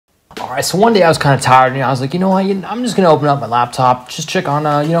all right, so one day I was kind of tired, and I was like, you know what, I'm just going to open up my laptop, just check on,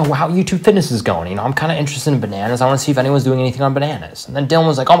 how YouTube Fitness is going. I'm kind of interested in bananas. I want to see if anyone's doing anything on bananas. And then Dylan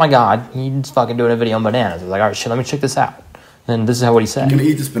was like, oh my God, he's fucking doing a video on bananas. I was like, all right, shit, let me check this out. And this is what he said. I'm going to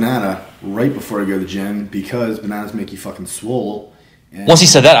eat this banana right before I go to the gym because bananas make you fucking swole. And once he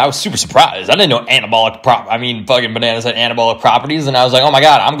said that, I was super surprised. I didn't know fucking bananas had anabolic properties. And I was like, oh my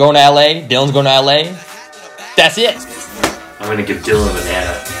God, I'm going to LA. Dylan's going to LA. That's it. I'm going to give Dylan a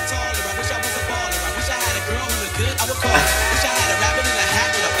banana.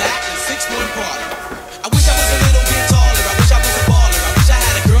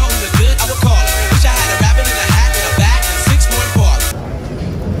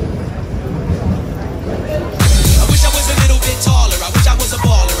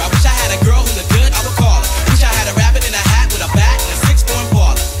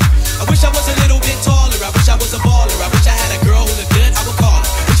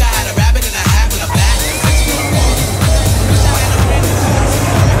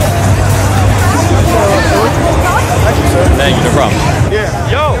 Thank you, no problem. Yeah.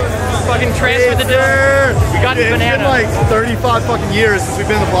 Yo, fucking transfer the dirt. We got the banana. It's been like 35 fucking years since we've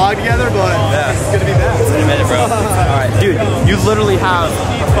been in the vlog together, but it's gonna be that. In a minute, bro. All right, dude, you literally have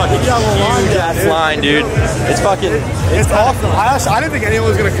fucking huge ass line, dude. It's fucking, it's awesome. I didn't think anyone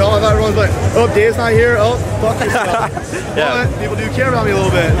was gonna come. I thought everyone was like, oh, Dave's not here. Oh, fuck this stuff. Yeah. But people do care about me a little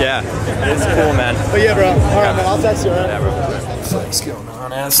bit. Yeah, it's cool, man. But yeah, bro. All right, man. I'll text you, right? Yeah, bro. What's going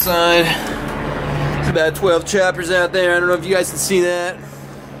on outside? There's about 12 choppers out there. I don't know if you guys can see that.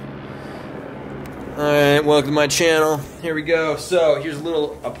 Alright, welcome to my channel. Here we go. So, here's a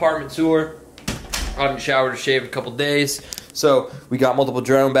little apartment tour. I haven't showered or shaved in a couple days. So, we got multiple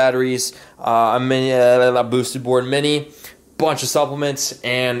drone batteries, a boosted board mini, bunch of supplements,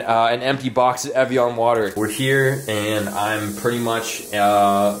 and an empty box of Evian water. We're here, and I'm pretty much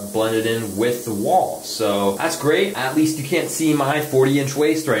blended in with the wall. So that's great. At least you can't see my 40-inch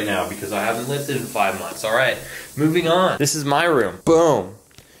waist right now because I haven't lifted in 5 months. All right, moving on. This is my room. Boom.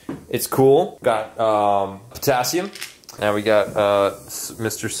 It's cool. Got potassium. Now we got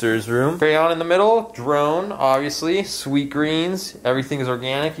Mr. Sir's room. Crayon in the middle. Drone, obviously. Sweet greens. Everything is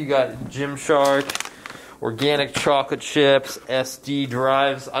organic. You got Gymshark. Organic chocolate chips, SD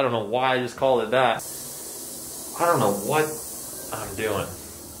drives. I don't know why I just called it that. I don't know what I'm doing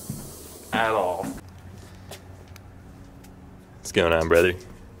at all. What's going on, brother?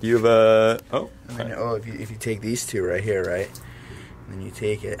 You have a if you take these two right here, right, and then you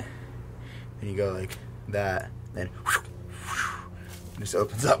take it, and you go like that, then it just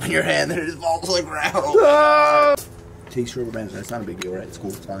opens up in your hand, and it just falls like round. Takes rubber bands. That's not a big deal, right? It's cool.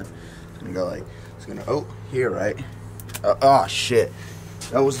 It's fine. It's gonna go like. It's gonna, here, right? Oh, shit.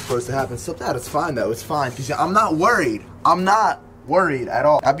 That wasn't supposed to happen. So that, it's fine, though. It's fine. Because I'm not worried. I'm not worried at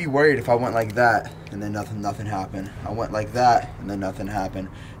all. I'd be worried if I went like that, and then nothing happened. I went like that, and then nothing happened.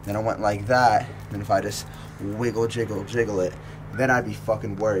 Then I went like that, and if I just wiggle, jiggle it, then I'd be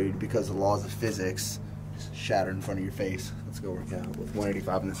fucking worried because the laws of physics just shatter in front of your face. Let's go work out with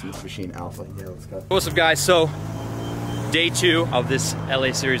 185 in the Super Machine Alpha. Yeah, let's go. What's up, guys? So, day 2 of this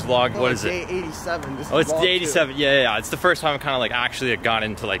LA series vlog. What is it? Day 87. This oh, it's day 87. 2. Yeah. It's the first time I kind of like actually got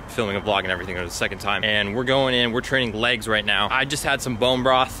into like filming a vlog and everything. It was the second time. And we're going in. We're training legs right now. I just had some bone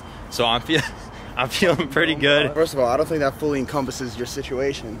broth, so I'm feeling pretty good. First of all, I don't think that fully encompasses your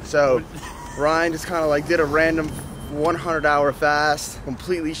situation. So, Ryan just kind of like did a random 100-hour fast,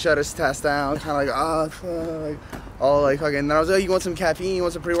 completely shut his test down. Kind of like, all like fucking. And then I was like, oh, you want some caffeine? You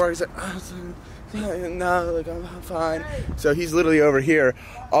want some pre-workout? He said, no, like I'm fine. So he's literally over here,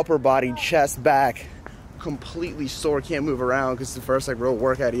 upper body, chest, back, completely sore, can't move around because it's the first like real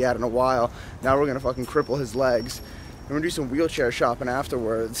workout he had in a while. Now we're gonna fucking cripple his legs. We're gonna do some wheelchair shopping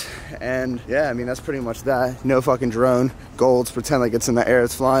afterwards. And yeah, I mean, that's pretty much that. No fucking drone, golds, pretend like it's in the air,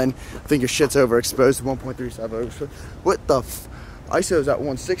 it's flying. I think your shit's overexposed, 1.37. What the f? ISO's at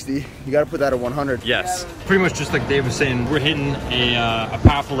 160, you gotta put that at 100. Yes. Pretty much just like Dave was saying, we're hitting a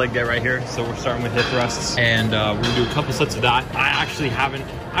powerful leg day right here. So we're starting with hip thrusts, and we're gonna do a couple sets of that. I actually haven't,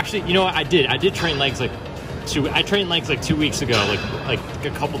 you know what, I did train legs like, I trained legs like 2 weeks ago, like a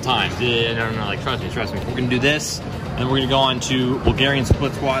couple times. Yeah, no, like trust me. We're gonna do this, and we're gonna go on to Bulgarian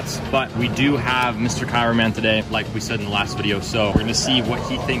split squats. But we do have Mr. Chiroman today, like we said in the last video. So we're gonna see what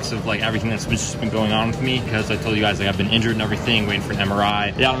he thinks of like everything that's just been going on with me, because I told you guys like I've been injured and everything, waiting for an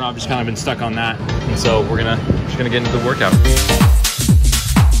MRI. Yeah, I don't know, I've just kind of been stuck on that, and so we're just gonna get into the workout.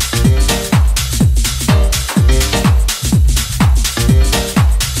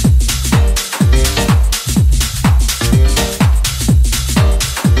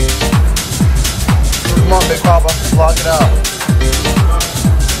 Come on, big papa, lock it out.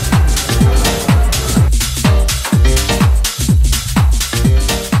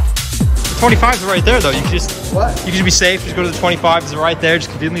 25s are right there, though. You can just What? you can just be safe. Just go to the 25s. They're right there,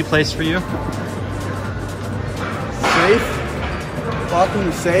 just conveniently placed for you. Safe?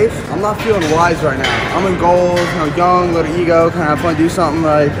 Fucking safe? I'm not feeling wise right now. I'm in goals, you know, young, little ego, kind of have fun, do something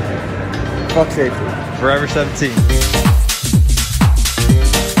like, fuck safety. Forever 17.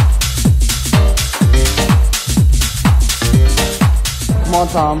 Come on,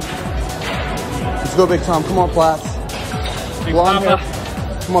 Tom. Let's go, Big Tom. Come on, Platts. Big Blonde Papa. hair.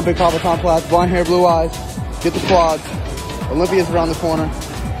 Come on, Big Papa Tom Platts. Blonde hair, blue eyes. Get the quads. Olympia's around the corner.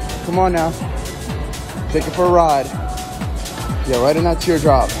 Come on now. Take it for a ride. Yeah, right in that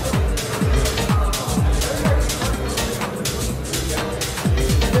teardrop.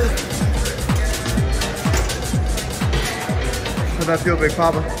 How'd that feel, Big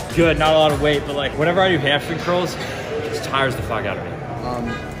Papa? Good, not a lot of weight, but like whenever I do hamstring curls, it just tires the fuck out of me.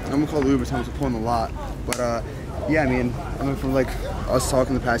 I'm gonna call the Uber. Tom's pulling a lot, but yeah, I mean from like us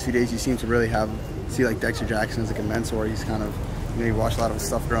talking the past few days, you seem to really see like Dexter Jackson as like a mentor. He's kind of, you know, you watched a lot of his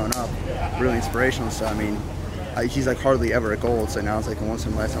stuff growing up, really inspirational. So I mean, he's like hardly ever at gold. So now it's like a once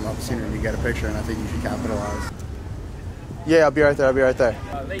in a lifetime opportunity to get a picture, and I think you should capitalize. Yeah, I'll be right there. I'll be right there.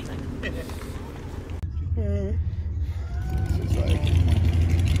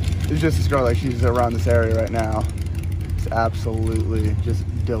 It's just this girl, like she's around this area right now. It's absolutely just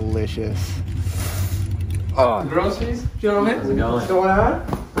delicious. Groceries, gentlemen. How's it going? What's going on?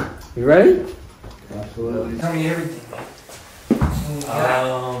 You ready? Absolutely. Tell me everything.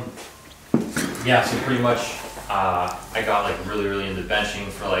 Yeah, so pretty much I got like really into benching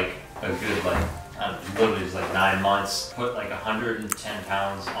for like a good like literally just like 9 months. Put like 110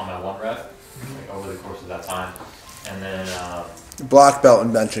 pounds on my one rep like, over the course of that time, and then Black belt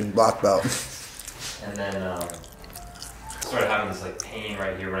in benching, black belt. and then started having this like pain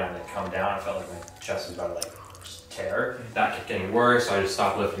right here when I like come down. I felt like my chest was about to like just tear. That kept getting worse, so I just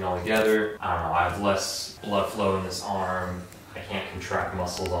stopped lifting altogether. I don't know. I have less blood flow in this arm. I can't contract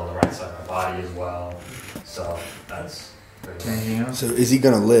muscles on the right side of my body as well. So that's pretty much. Anything else? So is he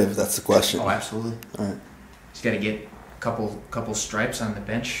gonna live? That's the question. Oh, absolutely. All right. He's got to get a couple stripes on the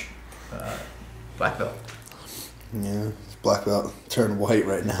bench. Black belt. Yeah, it's black belt turned white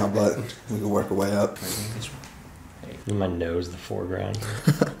right now, but we can work our way up. In my nose, the foreground.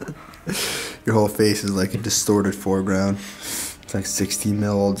 Your whole face is like a distorted foreground. It's like 16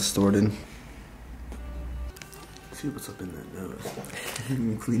 mil all distorted. Let's see what's up in that nose.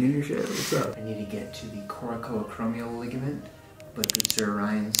 You cleaning your shit? What's up? I need to get to the coracoacromial ligament, but good sir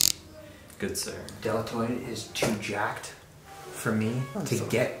Ryan's Good sir. deltoid is too jacked for me to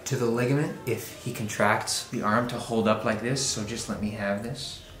get to the ligament if he contracts the arm to hold up like this. So just let me have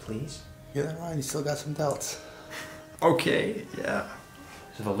this, please. Yeah, that right. You still got some doubts. Okay, yeah.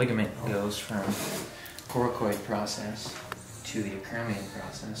 So the ligament goes from coracoid process to the acromion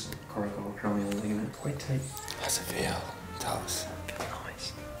process. Coracoacromial ligament, quite tight. How's it feel? Tell us.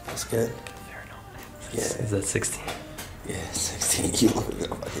 Nice. That's good. Very nice. Yeah. Is that 16? Yeah, 16. You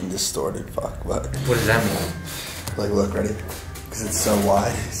look fucking distorted. Fuck, but What does that mean? like, look, ready? Because it's so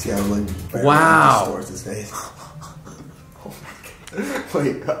wide. See how like barely Wow. distorts his face.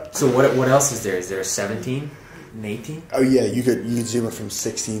 Wait. So what else is there? Is there a 17? An 18? Oh yeah, you could zoom it from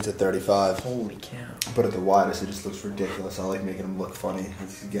 16 to 35. Holy cow. But at the widest, it just looks ridiculous. I like making him look funny.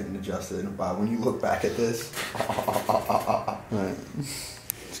 He's getting adjusted. Wow, when you look back at this, alright,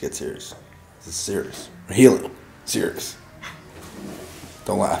 let's get serious. This is serious. We're healing. Serious.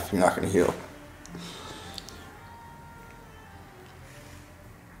 Don't laugh. You're not gonna heal.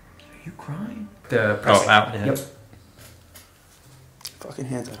 Are you crying? Oh, out. Yeah. Yep. Fucking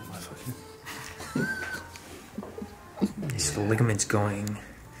hands out of my fucking. So the ligament's going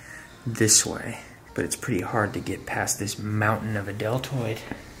this way, but it's pretty hard to get past this mountain of a deltoid.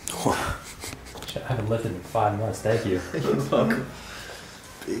 I haven't lifted in 5 months. Thank you. Welcome.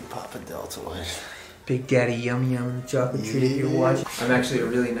 Big Papa Deltoid. Big Daddy Yum Yum chocolate treat if you're watching. I'm actually a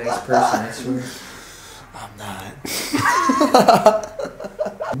really nice person, I swear. I'm not.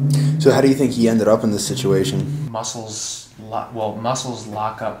 So how do you think he ended up in this situation? Muscles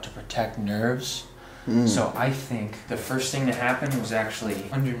lock up to protect nerves. So I think the first thing to happen was actually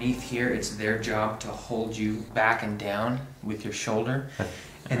underneath here, it's their job to hold you back and down with your shoulder.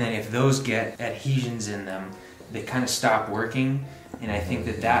 And then if those get adhesions in them, they kind of stop working. And I think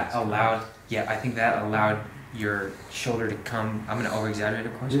that allowed your shoulder to come, I'm gonna over-exaggerate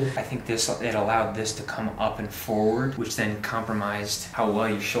of course. I think it allowed this to come up and forward, which then compromised how well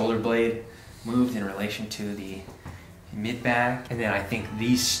your shoulder blade moved in relation to the mid-back. And then I think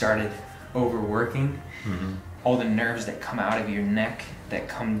these started overworking. All the nerves that come out of your neck that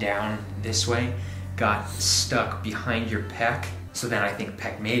come down this way got stuck behind your pec So then I think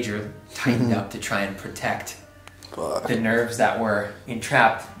pec major tightened up to try and protect Fuck. the nerves that were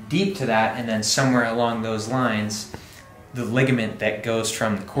entrapped deep to that, and then somewhere along those lines, the ligament that goes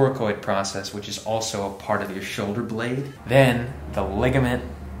from the coracoid process, which is also a part of your shoulder blade, then the ligament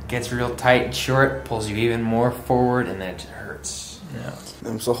gets real tight and short, pulls you even more forward, and then it hurts. Yeah.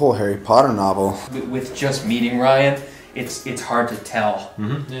 It's a whole Harry Potter novel. With just meeting Ryan, it's hard to tell.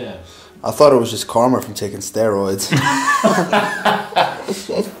 Mm-hmm. Yeah. I thought it was just karma from taking steroids.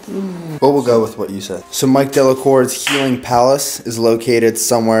 But we'll go with what you said. So Mike Delacour's Healing Palace is located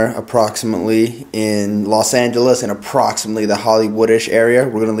somewhere approximately in Los Angeles and approximately the Hollywood-ish area.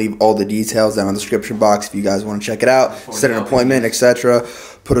 We're going to leave all the details down in the description box if you guys want to check it out, set an appointment, etc.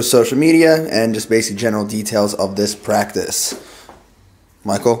 Put a social media and just basic general details of this practice.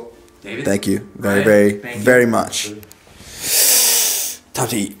 Michael, David? thank you Ryan, thank you. very much. Time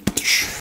to eat.